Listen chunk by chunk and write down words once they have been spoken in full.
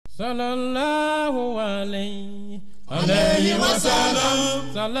Sallallahu alayhi wa sallam.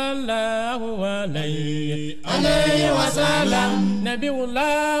 Sallallahu alayhi wa sallam.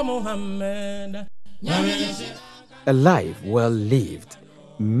 Nabiullah Muhammad. A life well lived,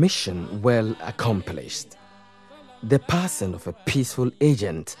 mission well accomplished. The person of a peaceful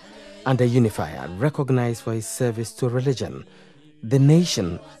agent and a unifier recognized for his service to religion, the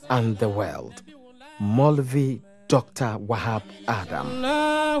nation and the world. Maulvi Dr. Wahab Adam.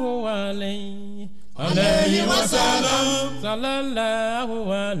 Sallallahu alayhi wa sallam. Sallallahu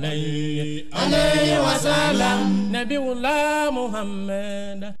alayhi wa sallam. Nabiullah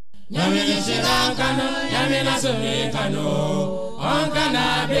Muhammad. Yamina shirakano, yamina sunikano,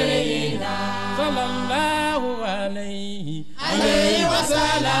 onkana birina. Sallallahu alayhi wa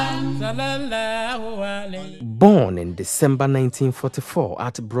sallam. Sallallahu alayhi. Born in December 1944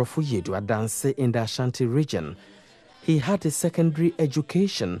 at Brofuyedu Adanse in the Ashanti region, he had a secondary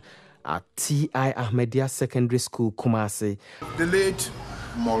education at T.I. Ahmadiyya Secondary School, Kumasi. The late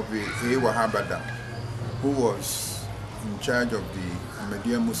Maulvi Wahab, who was in charge of the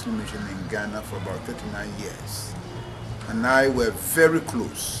Ahmadiyya Muslim Mission in Ghana for about 39 years, and I were very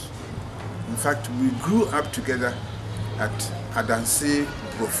close. In fact, we grew up together at Adanse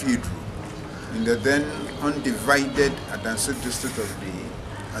Brofuyedu, in the then undivided Adanse district of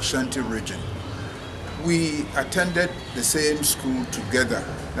the Ashanti region. We attended the same school together,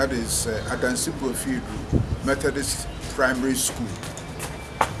 that is Adanse Brofuyedu Methodist Primary School.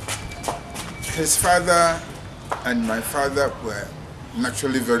 His father and my father were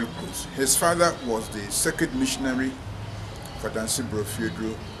naturally very close. His father was the second missionary for Adanse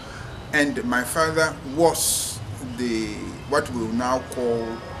Brofuyedu, and my father was what we will now call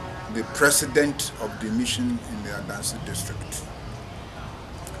the president of the mission in the Adanse district.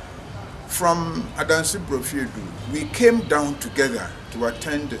 From Adanse Brofuyedu, we came down together to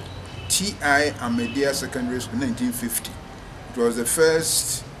attend T.I. Ahmadiyya Secondary School in 1950. It was the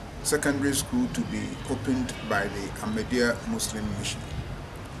first secondary school to be opened by the Ahmadiyya Muslim Mission.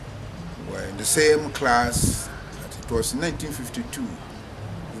 We were in the same class. It was in 1952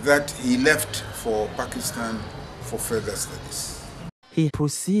 that he left for Pakistan for further studies. He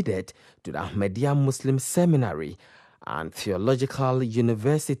proceeded to the Ahmadiyya Muslim Seminary and Theological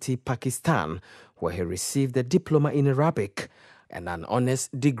University, Pakistan, where he received a diploma in Arabic and an honors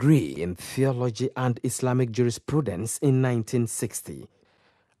degree in theology and Islamic jurisprudence in 1960.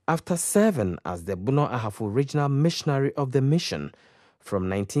 After serving as the Buno Ahafu Regional Missionary of the Mission from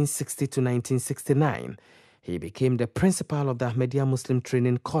 1960 to 1969, he became the principal of the Ahmadiyya Muslim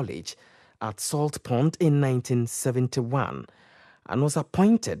Training College at Salt Pond in 1971 and was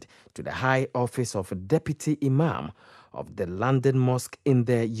appointed to the high office of Deputy Imam of the London Mosque in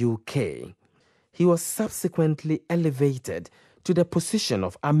the UK. He was subsequently elevated to the position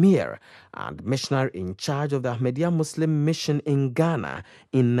of AMEER and Missionary-in-Charge of the Ahmadiyya Muslim Mission in Ghana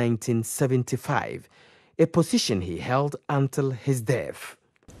in 1975, a position he held until his death.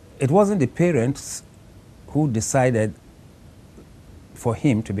 It wasn't the parents who decided for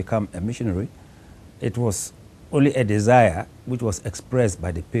him to become a missionary. It was only a desire which was expressed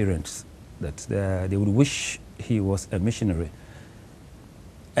by the parents that they would wish he was a missionary.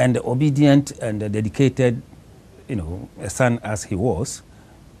 And obedient and dedicated, a son as he was.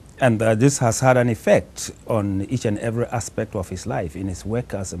 And this has had an effect on each and every aspect of his life, in his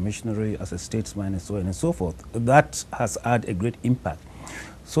work as a missionary, as a statesman, and so on and so forth. That has had a great impact.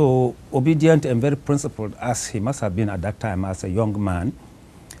 So obedient and very principled as he must have been at that time as a young man,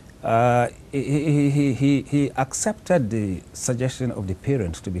 he accepted the suggestion of the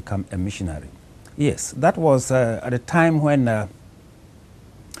parents to become a missionary. Yes, that was at a time when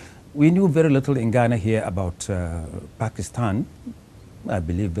we knew very little in Ghana here about Pakistan, I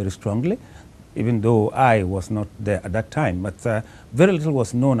believe very strongly, even though I was not there at that time. But very little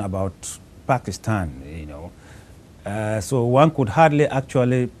was known about Pakistan, so one could hardly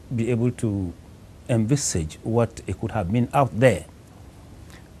actually be able to envisage what it could have been out there.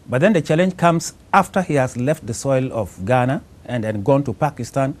 But then the challenge comes after he has left the soil of Ghana and then gone to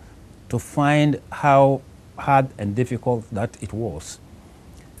Pakistan to find how hard and difficult that it was.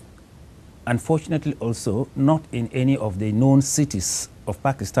 Unfortunately also, not in any of the known cities of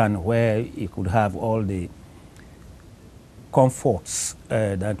Pakistan where he could have all the comforts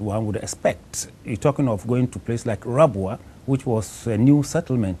that one would expect. You're talking of going to a place like Rabwa, which was a new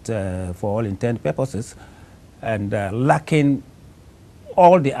settlement for all intent and purposes, and lacking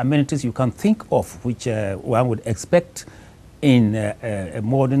all the amenities you can think of, which one would expect in a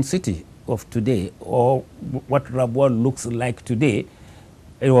modern city of today, or what Rabwa looks like today.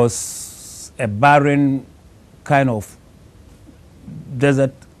 It was a barren kind of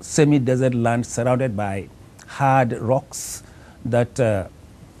desert semi-desert land surrounded by hard rocks that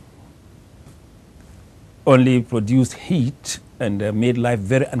only produced heat and made life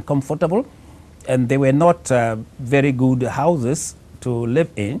very uncomfortable. And they were not very good houses to live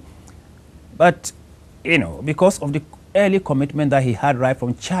in. But, you know, because of the early commitment that he had right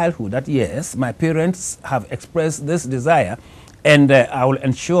from childhood, that yes, my parents have expressed this desire, and I will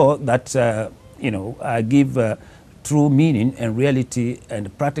ensure that, you know, I give true meaning and reality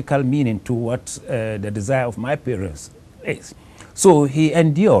and practical meaning to what the desire of my parents is. So he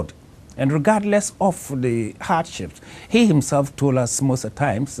endured. And regardless of the hardships, he himself told us most of the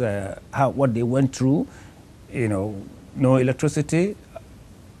times what they went through. You know, no electricity,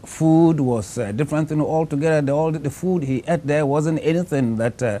 food was different thing altogether. All the food he ate there wasn't anything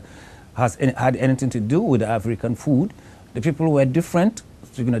that had anything to do with African food. The people were different,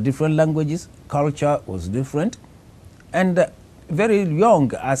 speaking different languages, culture was different, and very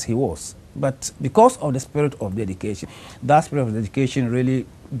young as he was. But because of the spirit of dedication, that spirit of dedication really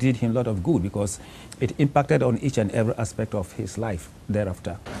did him a lot of good because it impacted on each and every aspect of his life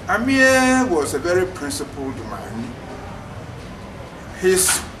thereafter. AMEER was a very principled man.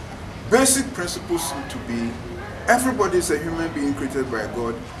 His basic principles seem to be everybody is a human being created by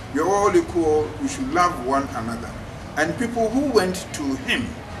God. We're all equal. We should love one another. And people who went to him,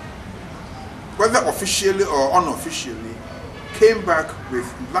 whether officially or unofficially, came back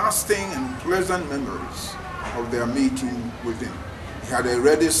with lasting and pleasant memories of their meeting with him. He had a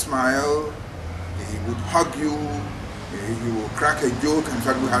ready smile, he would hug you, he would crack a joke. In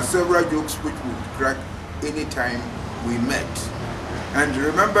fact, we had several jokes which we would crack anytime we met. And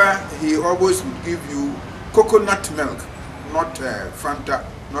remember, he always would give you coconut milk, not Fanta,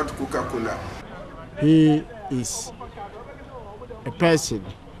 not Coca-Cola. He is a person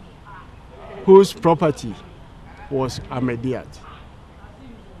whose property was Ahmadiyya.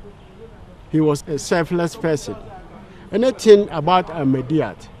 He was a selfless person. Anything about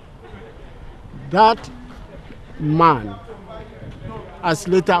Ahmadiyya, that man, as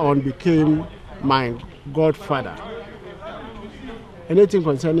later on became my godfather, anything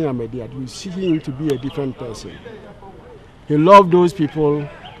concerning Ahmadiyya, you see him to be a different person. He loved those people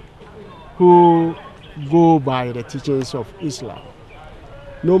who go by the teachings of Islam,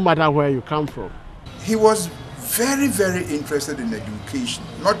 no matter where you come from. He was very, very interested in education,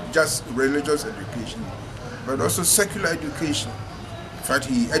 not just religious education, but also secular education. In fact,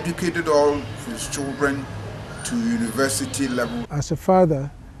 he educated all his children to university level. As a father,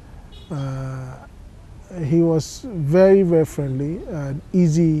 he was very, very friendly,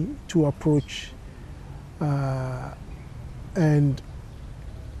 easy to approach, and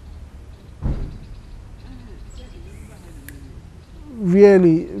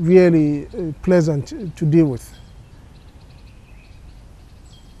really, really pleasant to deal with.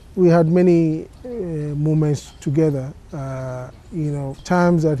 We had many moments together, you know,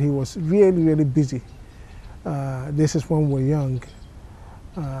 times that he was really, really busy. This is when we were young.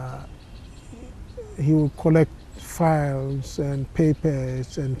 He would collect files and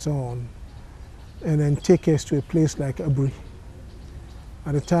papers and so on, and then take us to a place like Abri.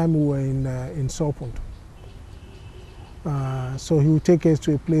 At the time we were in Salpont. So he would take us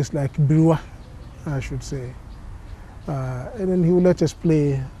to a place like Birwa, I should say. And then he would let us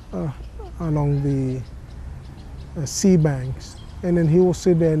play along the sea banks. And then he would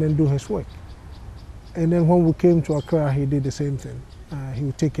sit there and then do his work. And then when we came to Accra, he did the same thing. He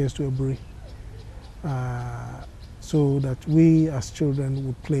would take us to Abri so that we as children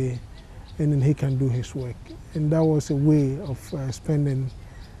would play and then he can do his work. And that was a way of spending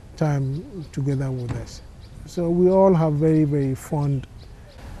time together with us. So we all have very, very fond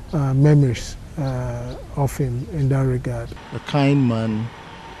memories of him in that regard. A kind man,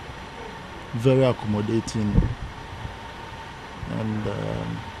 very accommodating and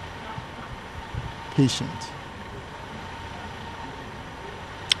patient,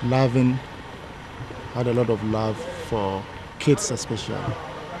 loving, had a lot of love for kids especially.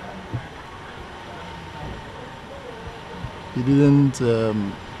 He didn't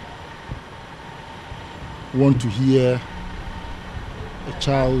want to hear a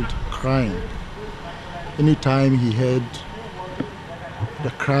child crying. Anytime he heard the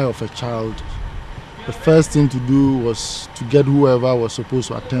cry of a child, the first thing to do was to get whoever was supposed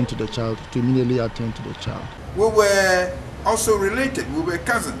to attend to the child to immediately attend to the child. We were also related, we were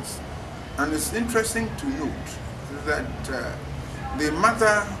cousins. And it's interesting to note that the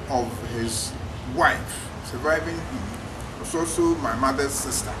mother of his wife surviving him was also my mother's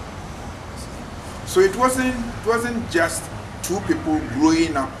sister. So it wasn't just two people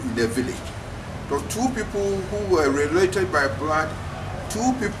growing up in the village. It was two people who were related by blood,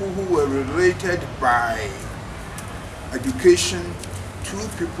 two people who were related by education, two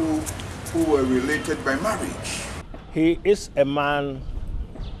people who were related by marriage. He is a man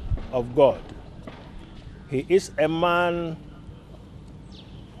of God. He is a man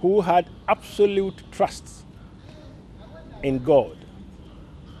who had absolute trust in God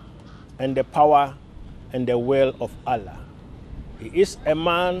and the power and the will of Allah. He is a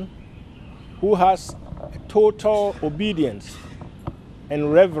man who has total obedience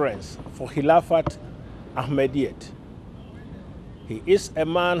and reverence for Khilafat Ahmadiyyah. He is a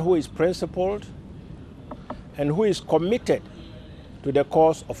man who is principled and who is committed to the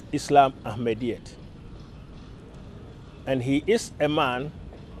cause of Islam Ahmadiyyah. And he is a man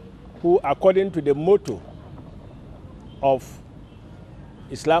who, according to the motto of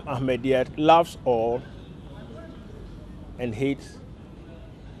Islam Ahmadiyyah, loves all and hates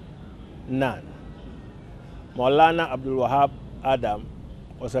none. Maulana Abdul Wahab Adam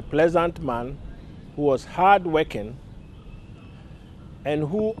was a pleasant man who was hardworking and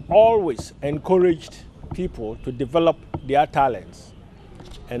who always encouraged people to develop their talents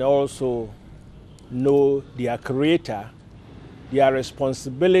and also know their creator, their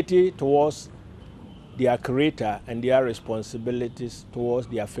responsibility towards their creator and their responsibilities towards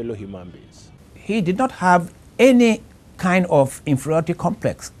their fellow human beings. He did not have any kind of inferiority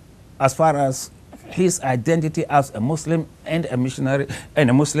complex as far as his identity as a Muslim and a missionary, and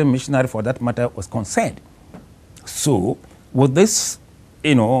a Muslim missionary for that matter, was concerned. So with this,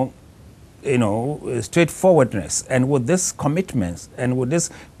 straightforwardness, and with this commitment, and with this,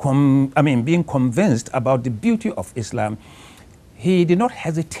 being convinced about the beauty of Islam, he did not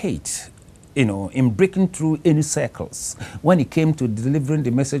hesitate, in breaking through any circles when it came to delivering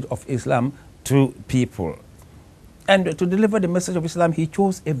the message of Islam to people. And to deliver the message of Islam, he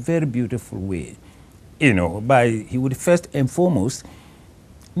chose a very beautiful way. He would first and foremost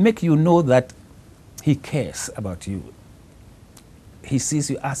make you know that he cares about you. He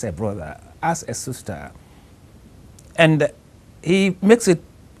sees you as a brother, as a sister. And he makes it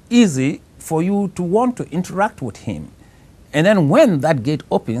easy for you to want to interact with him. And then when that gate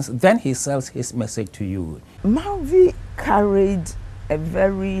opens, then he sells his message to you. Maulvi carried a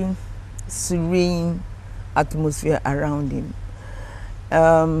very serene atmosphere around him.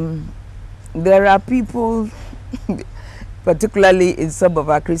 There are people, particularly in some of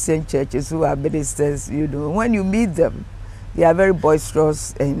our Christian churches, who are ministers, when you meet them, they are very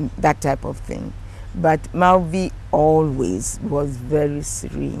boisterous and that type of thing. But Maulvi always was very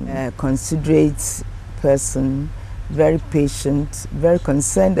serene, a considerate person, very patient, very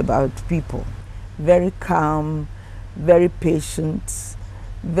concerned about people, very calm, very patient,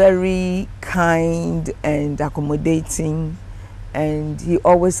 very kind and accommodating, and he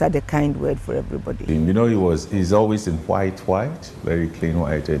always had a kind word for everybody. He's always in white, very clean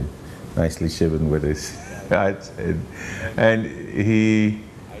white and nicely shaven with his hat. And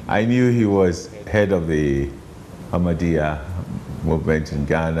I knew he was head of the Ahmadiyya movement in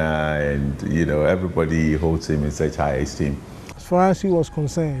Ghana, and everybody holds him in such high esteem. As far as he was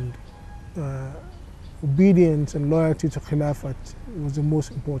concerned, obedience and loyalty to Khilafat was the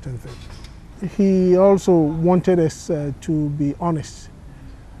most important thing. He also wanted us to be honest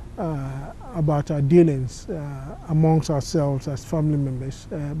about our dealings amongst ourselves as family members,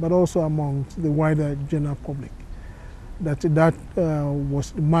 but also amongst the wider general public. That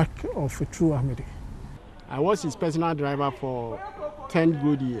was the mark of a true Ahmadi. I was his personal driver for 10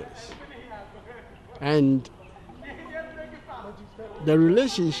 good years. And the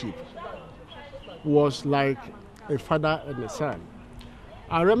relationship was like a father and a son.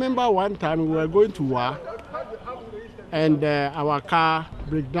 I remember one time we were going to war and our car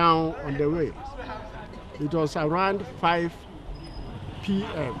broke down on the way. It was around 5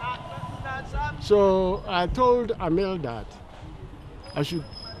 p.m. So I told AMEER that I should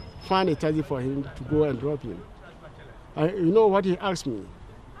find a taxi for him to go and drop him. And you know what he asked me?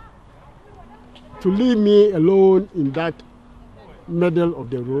 To leave me alone in that middle of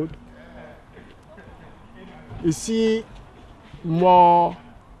the road. Is he more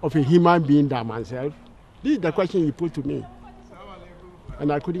of a human being than myself? This is the question he put to me.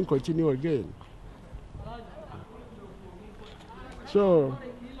 And I couldn't continue again. So,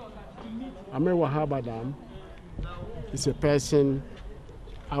 AMEER Wahab Adam is a person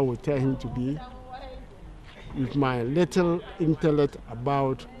I would tell him to be, with my little intellect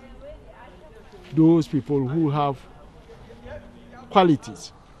about those people who have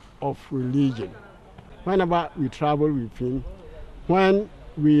qualities of religion. Whenever we travel with him, when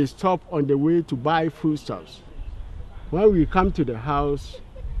we stop on the way to buy foodstuffs, when we come to the house,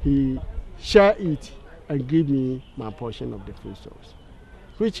 he share it and give me my portion of the foodstuffs.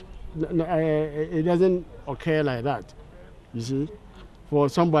 which it doesn't occur like that, you see, for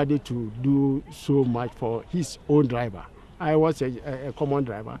somebody to do so much for his own driver. I was a common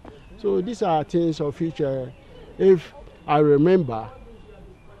driver. So these are things of which, if I remember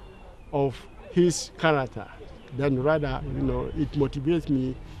of his character, then rather, it motivates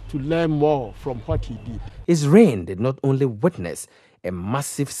me to learn more from what he did. His reign did not only witness a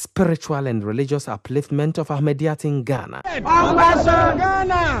massive spiritual and religious upliftment of Ahmadiyya in Ghana.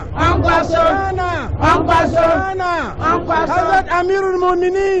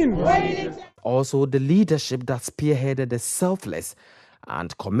 Also, the leadership that spearheaded the selfless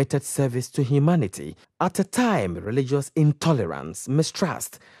and committed service to humanity at a time religious intolerance,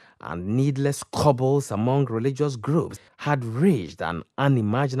 mistrust, and needless squabbles among religious groups had reached an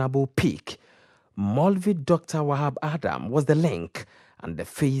unimaginable peak. Maulvi Dr. Wahab Adam was the link and the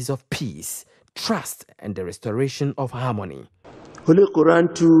face of peace, trust, and the restoration of harmony. Holy Quran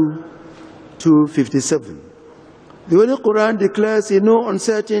 2:57. The Holy Quran declares in no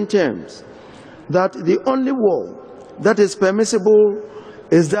uncertain terms that the only war that is permissible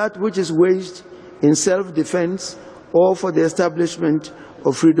is that which is waged in self-defense or for the establishment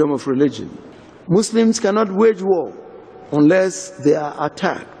of freedom of religion. Muslims cannot wage war unless they are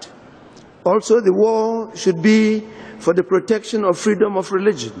attacked. Also, the war should be for the protection of freedom of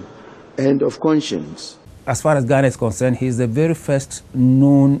religion and of conscience. As far as Ghana is concerned, he is the very first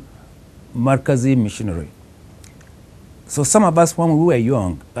known Markazi missionary. So some of us, when we were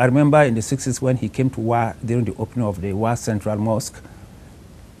young, I remember in the 60s when he came to Wa during the opening of the Wa Central Mosque,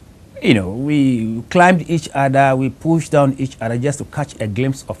 we climbed each other, we pushed down each other just to catch a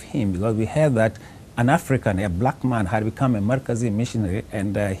glimpse of him, because we heard that an African, a black man, had become a Markazi missionary,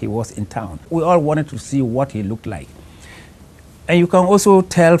 and he was in town. We all wanted to see what he looked like. And you can also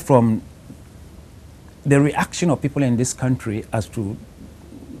tell from the reaction of people in this country as to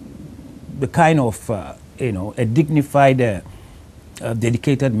the kind of, a dignified,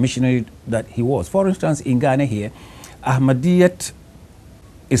 dedicated missionary that he was. For instance, in Ghana here, Ahmadiyyat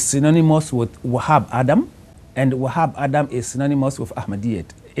is synonymous with Wahab Adam, and Wahab Adam is synonymous with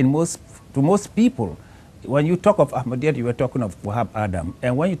Ahmadiyyat. To most people, when you talk of Ahmadiyyat, you are talking of Wahab Adam.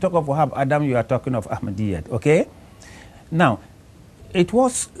 And when you talk of Wahab Adam, you are talking of Ahmadiyyat, okay? Now, it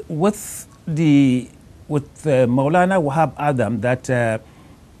was with Maulana Wahab Adam that a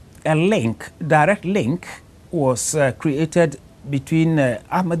direct link was created between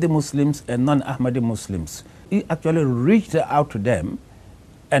Ahmadi Muslims and non-Ahmadi Muslims. He actually reached out to them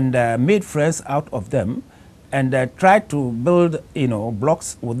and made friends out of them, and tried to build,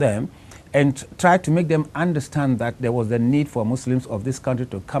 blocks with them, and tried to make them understand that there was a need for Muslims of this country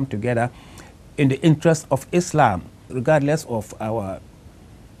to come together in the interest of Islam, regardless of our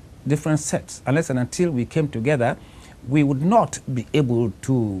different sects. Unless and until we came together, we would not be able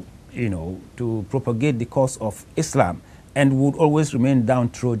to, to propagate the cause of Islam, and would always remain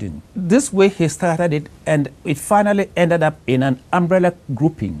downtrodden. This way he started it, and it finally ended up in an umbrella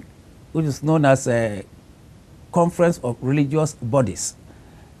grouping, which is known as a Conference of Religious Bodies,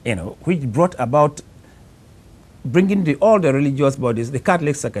 which brought about bringing all the religious bodies, the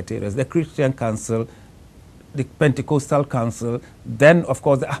Catholic Secretariats, the Christian Council, the Pentecostal Council, then of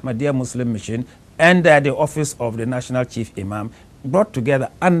course the Ahmadiyya Muslim Mission, and the Office of the National Chief Imam, brought together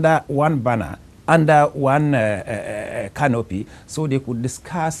under one banner, under one canopy, so they could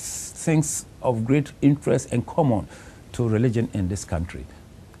discuss things of great interest and common to religion in this country.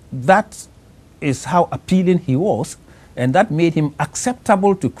 That is how appealing he was, and that made him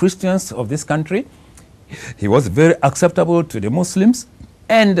acceptable to Christians of this country. He was very acceptable to the Muslims,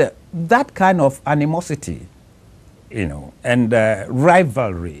 and that kind of animosity, and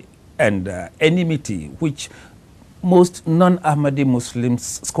rivalry and enmity, which most non-Ahmadi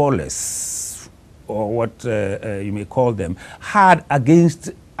Muslims scholars, or what you may call them, had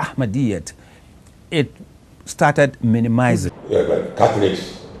against Ahmadiyyat, it started minimizing. Yeah, but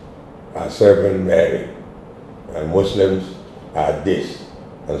Catholics are serving Mary, and Muslims are this,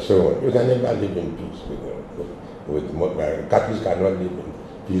 and so on. You can never live in peace with Catholics cannot live in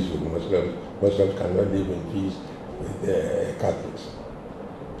peace with Muslims. Muslims cannot live in peace with Catholics.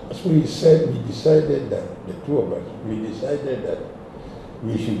 So we decided that, the two of us, we decided that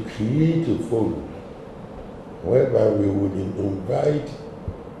we should create a forum whereby we would invite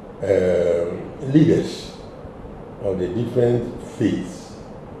leaders of the different faiths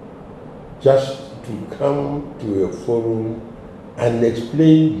just to come to a forum and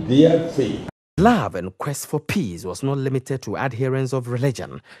explain their faith. Love and quest for peace was not limited to adherents of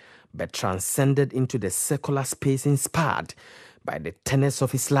religion, but transcended into the secular space inspired by the tenets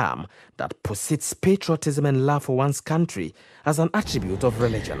of Islam that posits patriotism and love for one's country as an attribute of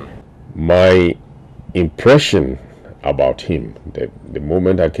religion. My impression about him, the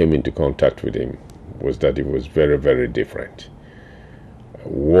moment I came into contact with him, was that he was very, very different. A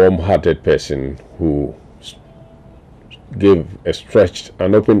warm-hearted person who gave a stretched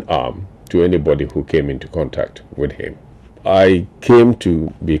and open arm to anybody who came into contact with him. I came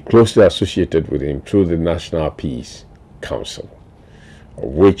to be closely associated with him through the National Peace Council, of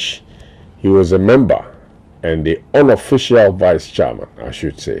which he was a member and the unofficial vice chairman, I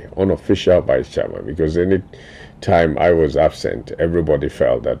should say, unofficial vice chairman, because any time I was absent, everybody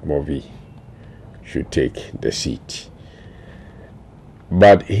felt that Maulvi should take the seat.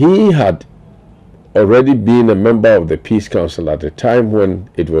 But he had already been a member of the Peace Council at a time when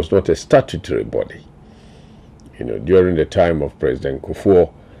it was not a statutory body. You know, during the time of President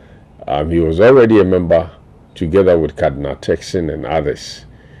Kufuor, he was already a member together with Cardinal Texan and others.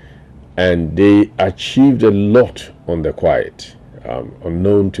 And they achieved a lot on the quiet,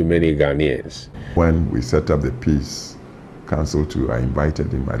 unknown to many Ghanaians. When we set up the Peace Council I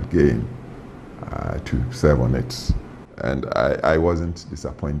invited him again to serve on it. And I wasn't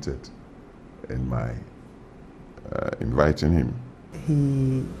disappointed in my inviting him.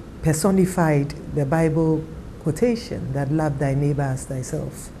 He personified the Bible quotation that love thy neighbor as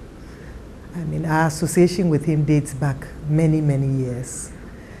thyself. I mean, our association with him dates back many, many years.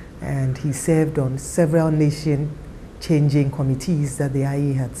 And he served on several nation-changing committees that the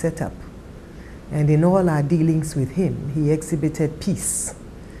IE had set up. And in all our dealings with him, he exhibited peace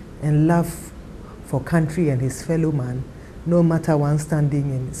and love for country and his fellow man, no matter one's standing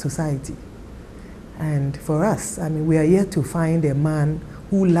in society. And for us, I mean, we are yet to find a man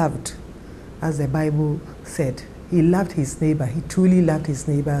who loved, as the Bible said. He loved his neighbor. He truly loved his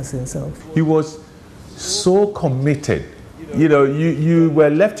neighbor as himself. He was so committed. You know, you were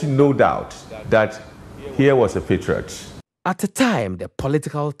left in no doubt that here was a patriot. At the time, the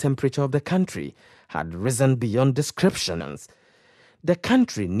political temperature of the country had risen beyond descriptions. The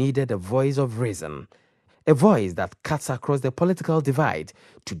country needed a voice of reason, a voice that cuts across the political divide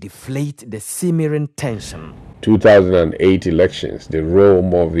to deflate the simmering tension. 2008 elections, the role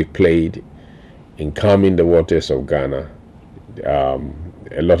Maulvi played in calming the waters of Ghana,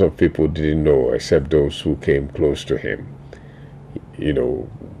 a lot of people didn't know except those who came close to him. You know,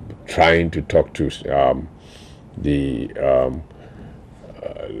 trying to talk to the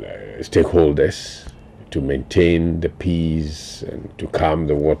stakeholders to maintain the peace and to calm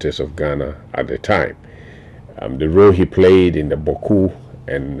the waters of Ghana at the time. The role he played in the Boku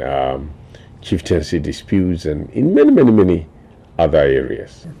and chieftaincy disputes and in many, many, many other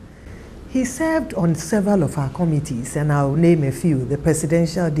areas. He served on several of our committees, and I'll name a few: the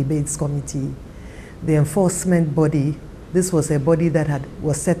Presidential Debates Committee, the Enforcement Body. This was a body that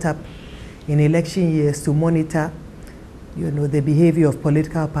was set up in election years to monitor, you know, the behavior of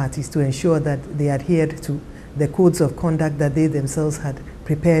political parties to ensure that they adhered to the codes of conduct that they themselves had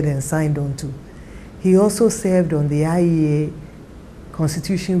prepared and signed on to. He also served on the IEA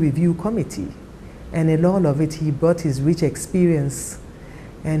Constitution Review Committee, and in all of it, he brought his rich experience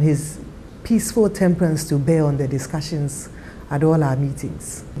and his peaceful temperance to bear on the discussions at all our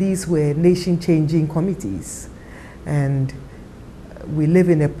meetings. These were nation-changing committees, and we live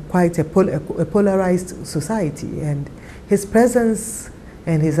in quite a polarized society, and his presence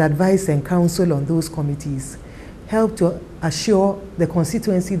and his advice and counsel on those committees helped to assure the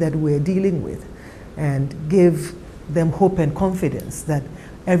constituency that we're dealing with and give them hope and confidence that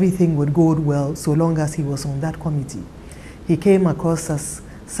everything would go well so long as he was on that committee. He came across as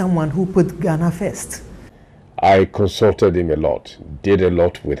someone who put Ghana first. I consulted him a lot, did a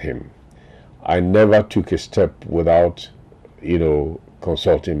lot with him. I never took a step without, you know,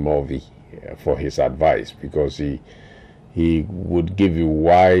 consulting Maulvi for his advice, because he would give you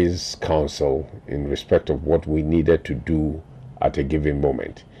wise counsel in respect of what we needed to do at a given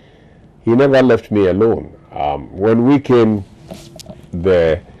moment. He never left me alone. When we came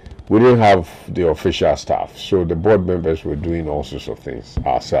there, we didn't have the official staff, so the board members were doing all sorts of things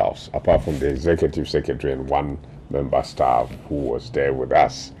ourselves, apart from the executive secretary and one member staff who was there with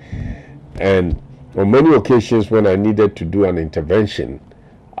us. And on many occasions when I needed to do an intervention,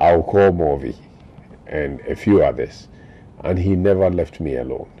 I'll call Maulvi and a few others, and he never left me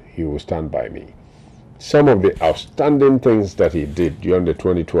alone. He would stand by me. Some of the outstanding things that he did during the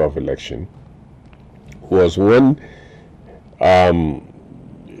 2012 election was when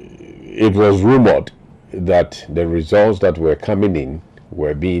it was rumored that the results that were coming in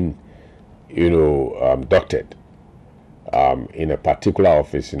were being, you know, doctored in a particular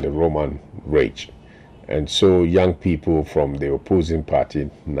office in the Roman Rage. And so young people from the opposing party,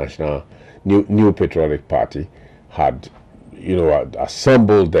 New Patriotic Party, had,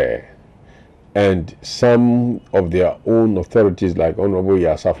 assembled there. And some of their own authorities, like Honorable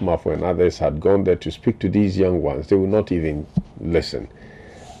Yasaf Mafo and others, had gone there to speak to these young ones. They would not even listen.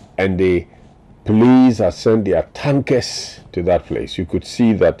 And the police had sent their tankers to that place. You could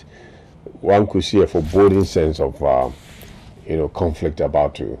see that one could see a foreboding sense of, conflict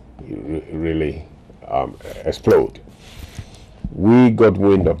about to really explode. We got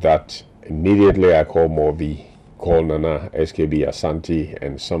wind of that. Immediately I called Maulvi, called Nana, SKB Asante,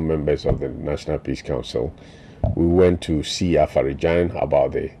 and some members of the National Peace Council. We went to see Afarijan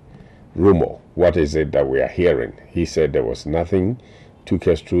about the rumor. What is it that we are hearing? He said there was nothing. Took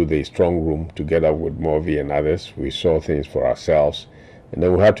us through the strong room together with Maulvi and others. We saw things for ourselves. And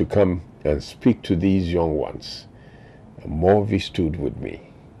then we had to come and speak to these young ones. And Maulvi stood with me.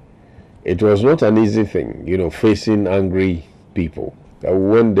 It was not an easy thing, facing angry people. I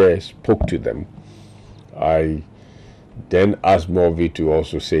went there, spoke to them. I then asked Maulvi to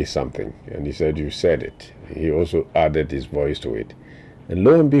also say something, and he said, "You said it." He also added his voice to it. And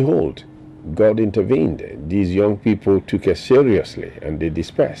lo and behold, God intervened. These young people took us seriously, and they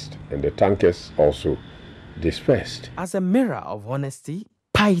dispersed, and the tankers also dispersed. As a mirror of honesty,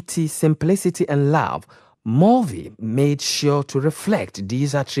 piety, simplicity, and love, Maulvi made sure to reflect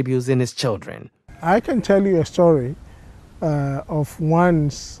these attributes in his children. I can tell you a story of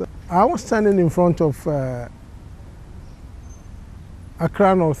once I was standing in front of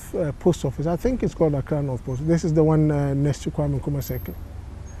Accra North Post Office. I think it's called Accra North Post. This is the one next to Kwame Nkrumah Circle.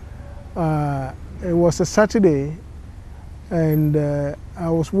 It was a Saturday, and I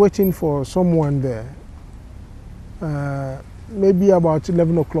was waiting for someone there, maybe about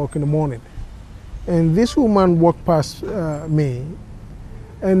 11 o'clock in the morning. And this woman walked past me,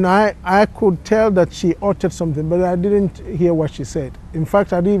 and I could tell that she uttered something, but I didn't hear what she said. In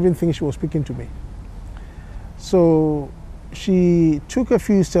fact, I didn't even think she was speaking to me. So she took a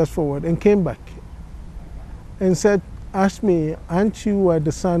few steps forward and came back and asked me, "Aren't you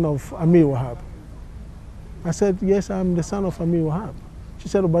the son of AMEER Wahab?" I said, "Yes, I'm the son of AMEER Wahab." She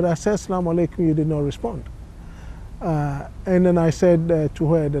said, "But I said Assalamu alaikum, you did not respond." And then I said to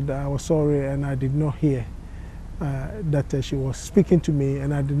her that I was sorry and I did not hear that she was speaking to me,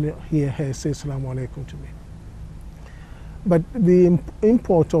 and I did not hear her say Assalamu alaikum to me. But the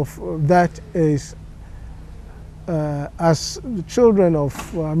import of that is, as the children of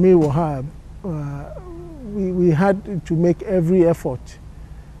AMEER Wahab, we had to make every effort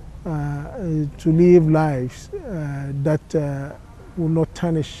to live lives that will not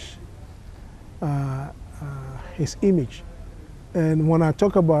tarnish his image. And when I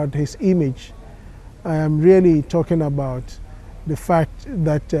talk about his image, I am really talking about the fact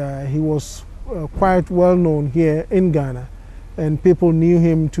that he was quite well known here in Ghana, and people knew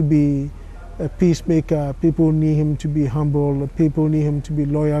him to be a peacemaker, people knew him to be humble, people knew him to be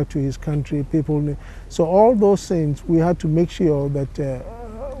loyal to his country, so all those things, we had to make sure that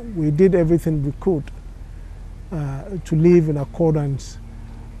we did everything we could to live in accordance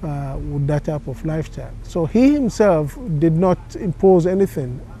with that type of lifestyle. So he himself did not impose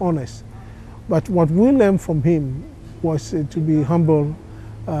anything on us, but what we learned from him was to be humble,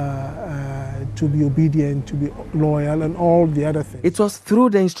 to be obedient, to be loyal, and all the other things. It was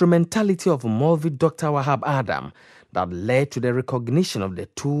through the instrumentality of Maulvi Dr. Wahab Adam that led to the recognition of the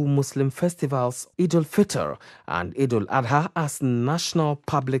two Muslim festivals, Eid al-Fitr and Eid al-Adha, as national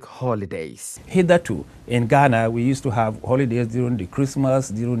public holidays. Hitherto, in Ghana, we used to have holidays during the Christmas,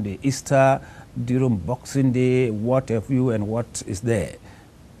 during the Easter, during Boxing Day, what have you and what is there.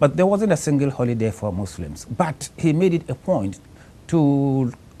 But there wasn't a single holiday for Muslims. But he made it a point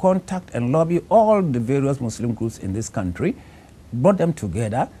to contact and lobby all the various Muslim groups in this country, brought them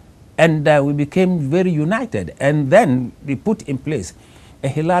together, and we became very united. And then we put in place a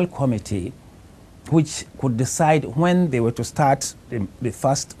Hilal committee which could decide when they were to start the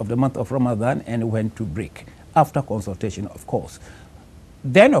fast of the month of Ramadan and when to break, after consultation, of course.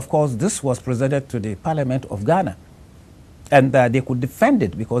 Then, of course, this was presented to the Parliament of Ghana, and they could defend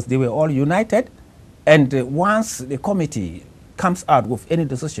it because they were all united. And once the committee comes out with any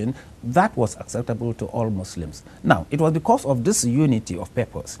decision, that was acceptable to all Muslims. Now, it was because of this unity of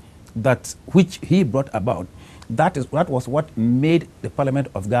purpose that which he brought about, that was what made the Parliament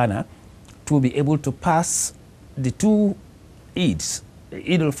of Ghana to be able to pass the two Eids,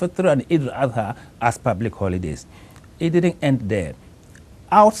 Eid al-Fitr and Eid al-Adha, as public holidays. It didn't end there.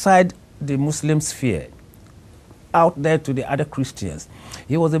 Outside the Muslim sphere, out there to the other Christians,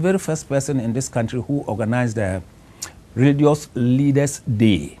 he was the very first person in this country who organized a Religious Leaders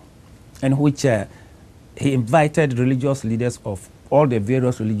Day, in which he invited religious leaders of all the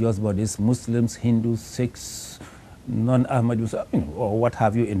various religious bodies, Muslims, Hindus, Sikhs, non-Ahmadiyyas, or what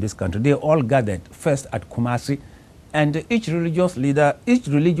have you in this country. They all gathered first at Kumasi, and each religious leader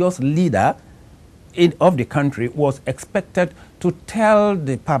of the country was expected to tell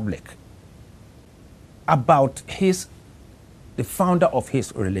the public about the founder of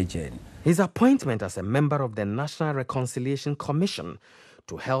his religion. His appointment as a member of the National Reconciliation Commission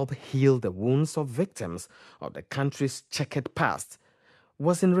to help heal the wounds of victims of the country's checkered past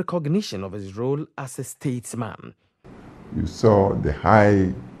was in recognition of his role as a statesman. You saw the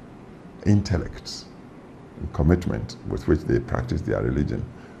high intellect and commitment with which they practice their religion.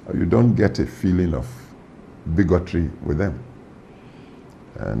 You don't get a feeling of bigotry with them.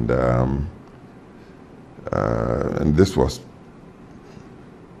 And this was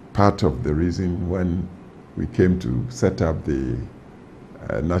part of the reason when we came to set up the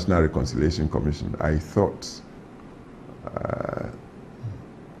National Reconciliation Commission. I thought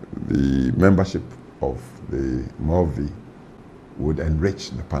the membership of the Maulvi would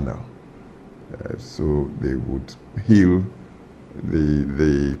enrich the panel, so they would heal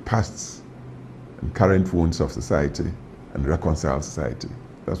the past and current wounds of society and reconcile society.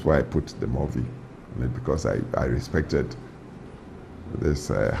 That's why I put the Maulvi on it, because I respected this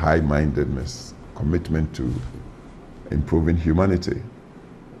high-mindedness, commitment to improving humanity,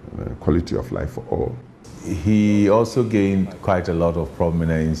 quality of life for all. He also gained quite a lot of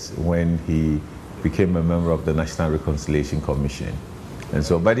prominence when he became a member of the National Reconciliation Commission. And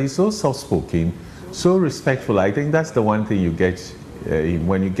so, but he's so soft-spoken, so respectful. I think that's the one thing you get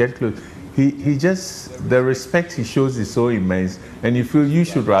when you get close. He just, the respect he shows is so immense, and you feel you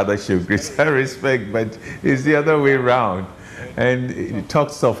should rather show greater respect, but it's the other way around. And he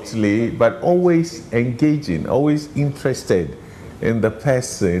talks softly, but always engaging, always interested in the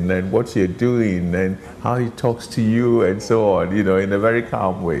person and what you're doing and how he talks to you and so on, you know, in a very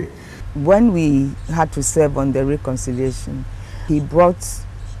calm way. When we had to serve on the reconciliation, he brought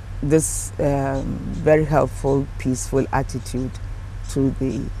this very helpful, peaceful attitude to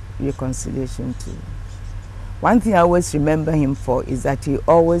the reconciliation too. One thing I always remember him for is that he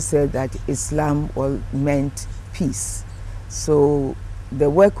always said that Islam meant peace. So the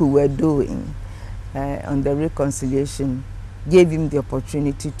work we were doing on the reconciliation gave him the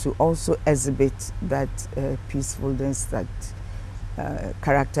opportunity to also exhibit that peacefulness that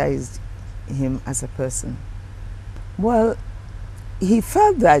characterized him as a person. Well, he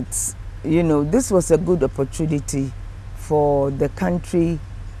felt that, you know, this was a good opportunity for the country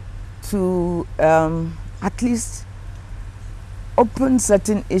to at least open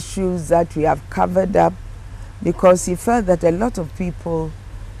certain issues that we have covered up, because he felt that a lot of people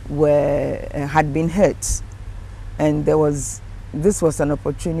had been hurt, and this was an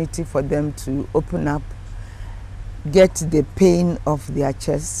opportunity for them to open up, get the pain off their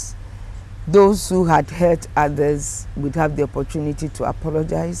chests. Those who had hurt others would have the opportunity to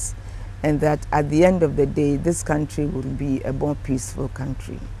apologize, and that at the end of the day, this country will be a more peaceful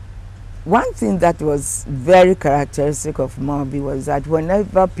country. One thing that was very characteristic of Maulvi was that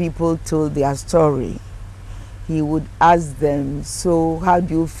whenever people told their story, he would ask them, so how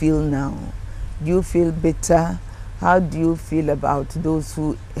do you feel now? Do you feel bitter? How do you feel about those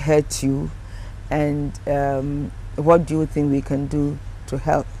who hurt you? And what do you think we can do to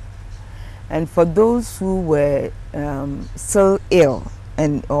help? And for those who were still ill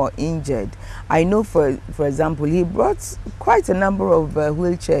or injured, I know, for example, he brought quite a number of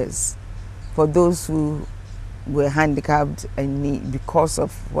wheelchairs for those who were handicapped and because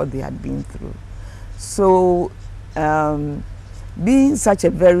of what they had been through. So, being such a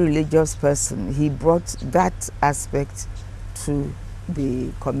very religious person, he brought that aspect to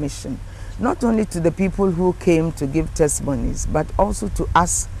the commission. Not only to the people who came to give testimonies, but also to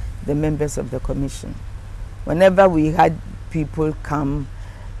us, the members of the commission. Whenever we had people come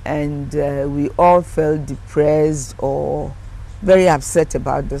and we all felt depressed or very upset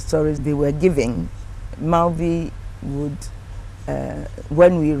about the stories they were giving, Maulvi would,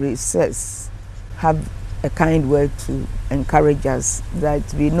 when we recess, have a kind word to encourage us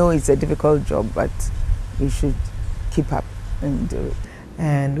that we know it's a difficult job, but we should keep up and do it.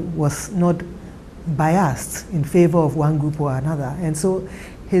 And was not biased in favor of one group or another. And so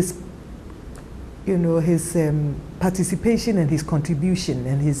his participation and his contribution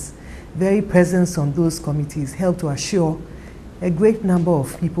and his very presence on those committees helped to assure a great number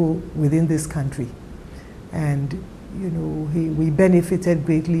of people within this country. And we benefited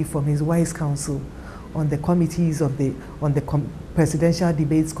greatly from his wise counsel on the committees on the Presidential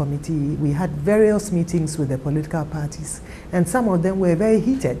Debates Committee. We had various meetings with the political parties, and some of them were very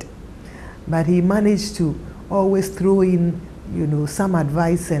heated. but he managed to always throw in, you know, some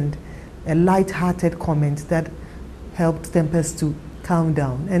advice and a light-hearted comment that helped tempers to calm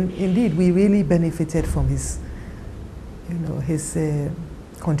down. And indeed, we really benefited from his, you know, his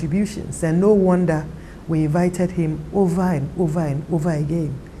contributions. And no wonder we invited him over and over and over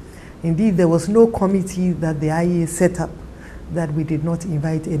again. Indeed, there was no committee that the IEA set up that we did not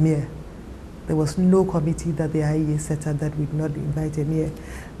invite AMEER. There was no committee that the IEA set up that we did not invite AMEER.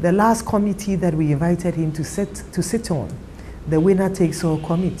 The last committee that we invited him to sit on, the winner-takes-all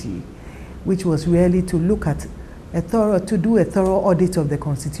committee, which was really to look at to do a thorough audit of the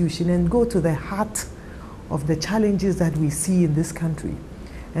Constitution and go to the heart of the challenges that we see in this country,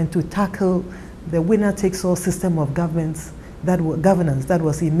 and to tackle the winner-takes-all system of governance that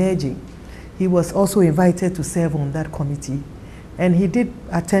was emerging. He was also invited to serve on that committee, and he did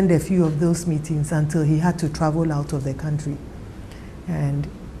attend a few of those meetings until he had to travel out of the country. And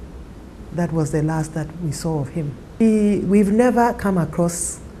that was the last that we saw of him. We've never come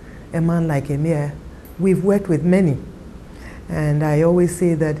across a man like AMEER. We've worked with many, and I always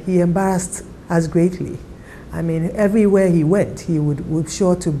say that he embarrassed us greatly. I mean, everywhere he went, he would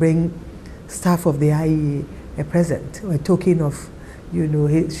sure to bring staff of the IEA a present, a token of, you know,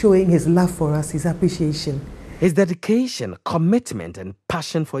 showing his love for us, his appreciation. His dedication, commitment, and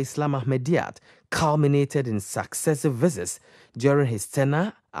passion for Islam Ahmadiyyat culminated in successive visits during his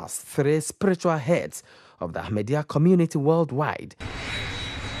tenure as 3 spiritual heads of the Ahmadiyya community worldwide.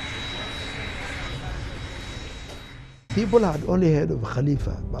 People had only heard of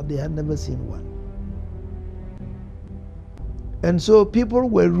Khalifa, but they had never seen one. And so people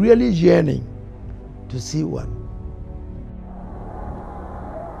were really yearning to see one.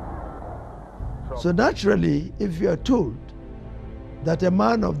 So naturally, if you are told that a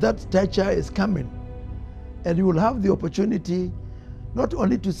man of that stature is coming, and you will have the opportunity not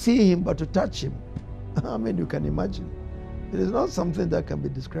only to see him, but to touch him, I mean, you can imagine. It is not something that can be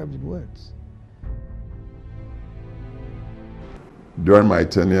described in words. During my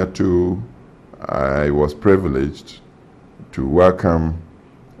tenure too, I was privileged to welcome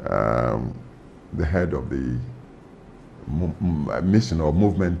the head of the mission or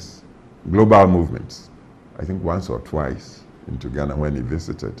movements, global movements, I think once or twice into Ghana when he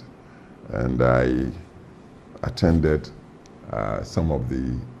visited. And I attended some of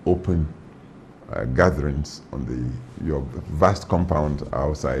the open gatherings on the vast compound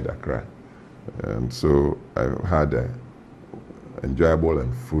outside Accra. And so I had an enjoyable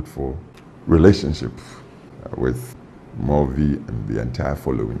and fruitful relationship with Maulvi and the entire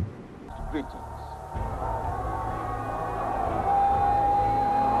following.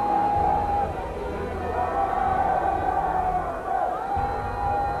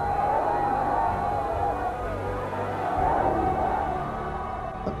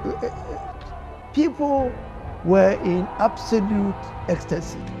 People were in absolute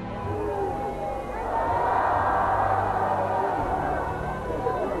ecstasy.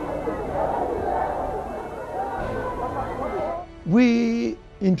 We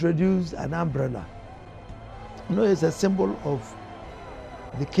introduced an umbrella. You know, it's a symbol of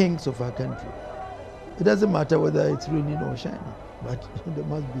the kings of our country. It doesn't matter whether it's raining or shining, but there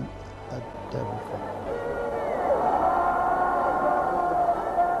must be that type of thing.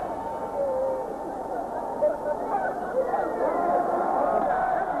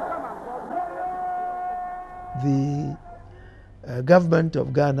 The government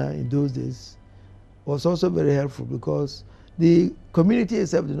of Ghana in those days was also very helpful because the community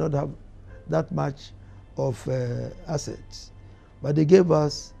itself did not have that much of assets, but they gave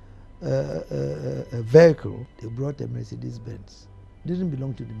us a vehicle. They brought a Mercedes-Benz. It didn't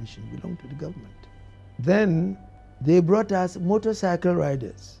belong to the mission, it belonged to the government. Then they brought us motorcycle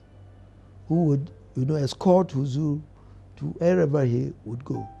riders who would, you know, escort Huzu to wherever he would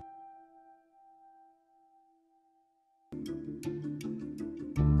go.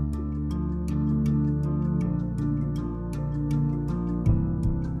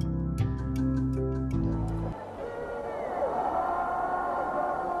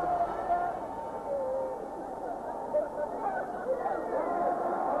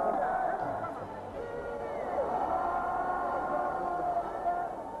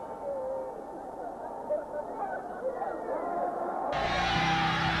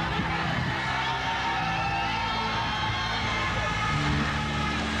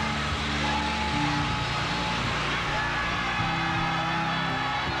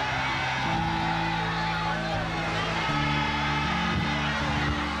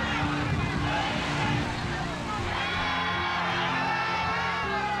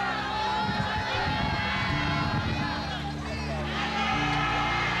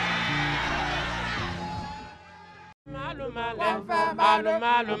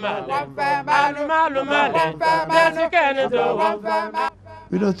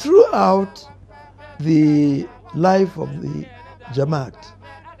 You know, throughout the life of the Jamaat,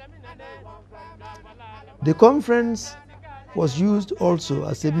 the conference was used also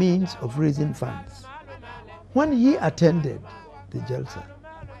as a means of raising funds. When he attended the Jalsa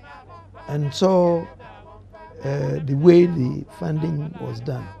and saw the way the funding was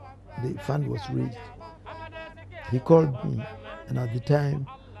done, the fund was raised, he called me, and at the time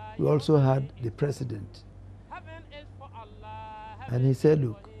we also had the president. And he said,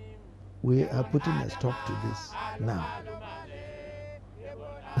 look, we are putting a stop to this now.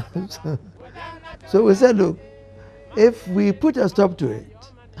 So we said, look, if we put a stop to it,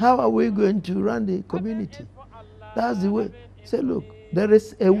 how are we going to run the community? That's the way. Say, look, there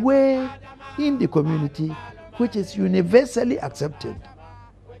is a way in the community which is universally accepted.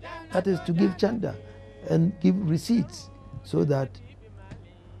 That is to give chanda and give receipts so that,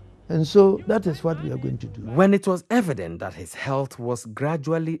 and so that is what we are going to do. When it was evident that his health was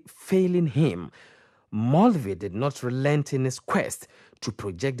gradually failing him, Maulvi did not relent in his quest to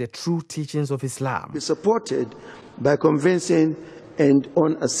project the true teachings of Islam. Be supported by convincing and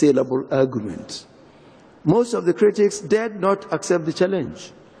unassailable arguments. Most of the critics dared not accept the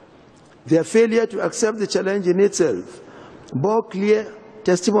challenge. Their failure to accept the challenge in itself bore clear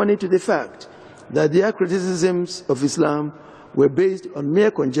testimony to the fact that their criticisms of Islam were based on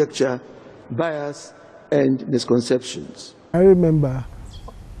mere conjecture, bias, and misconceptions. I remember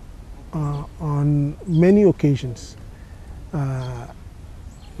on many occasions,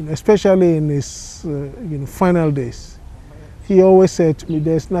 especially in his final days, he always said to me,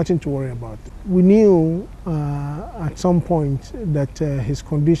 there's nothing to worry about. We knew at some point that his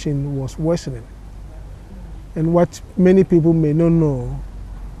condition was worsening. And what many people may not know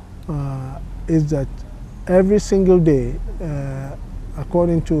is that every single day,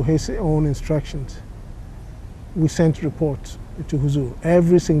 according to his own instructions, we sent reports to Huzur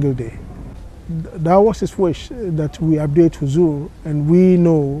every single day. That was his wish, that we update Huzur, and we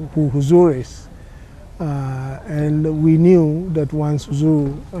know who Huzur is. And we knew that once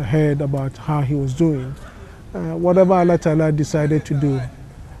Huzur heard about how he was doing, whatever Allah Ta'ala decided to do,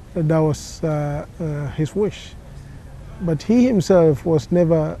 that was his wish. But he himself was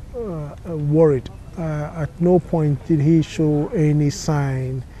never worried. At no point did he show any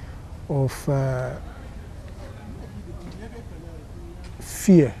sign of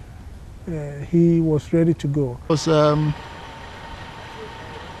fear. He was ready to go. It was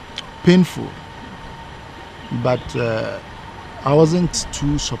painful, but I wasn't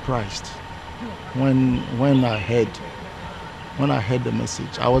too surprised when I heard the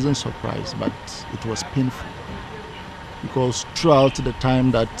message. I wasn't surprised, but it was painful, because throughout the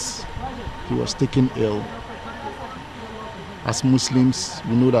time that he was taken ill, as Muslims,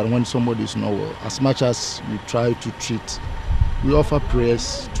 we know that when somebody is not well, as much as we try to treat, we offer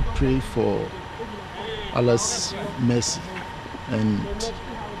prayers to pray for Allah's mercy. And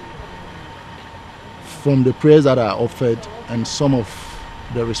from the prayers that I offered and some of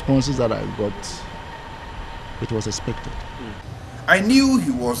the responses that I got, it was expected. I knew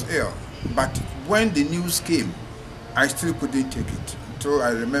he was ill, but when the news came, I still couldn't take it. So I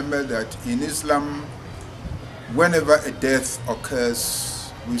remember that in Islam, whenever a death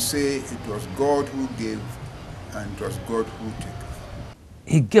occurs, we say it was God who gave and it was God who took.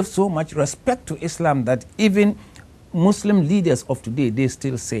 He gave so much respect to Islam that even Muslim leaders of today, they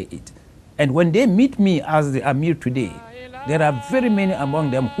still say it. And when they meet me as the Amir today, there are very many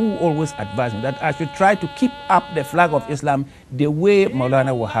among them who always advise me that I should try to keep up the flag of Islam the way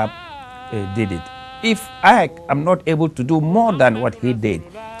Maulana Wahab did it. If I am not able to do more than what he did,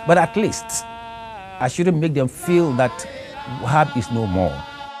 but at least I shouldn't make them feel that Wahab is no more.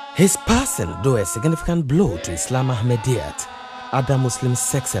 His passing, though a significant blow to Islam Ahmadiyyat, other Muslim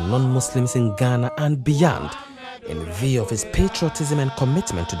sects and non-Muslims in Ghana and beyond, in view of his patriotism and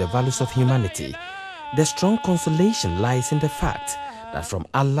commitment to the values of humanity, the strong consolation lies in the fact that from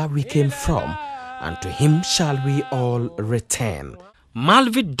Allah we came from, and to him shall we all return.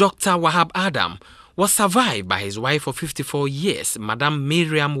 Maulvi Dr. Wahab Adam was survived by his wife of 54 years, Madam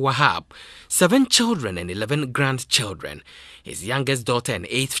Miriam Wahab, 7 children and 11 grandchildren. His youngest daughter and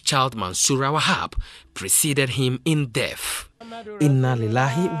 8th child, Mansoura Wahab, preceded him in death. Inna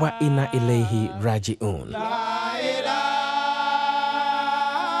lillahi wa inna ilayhi raji'un.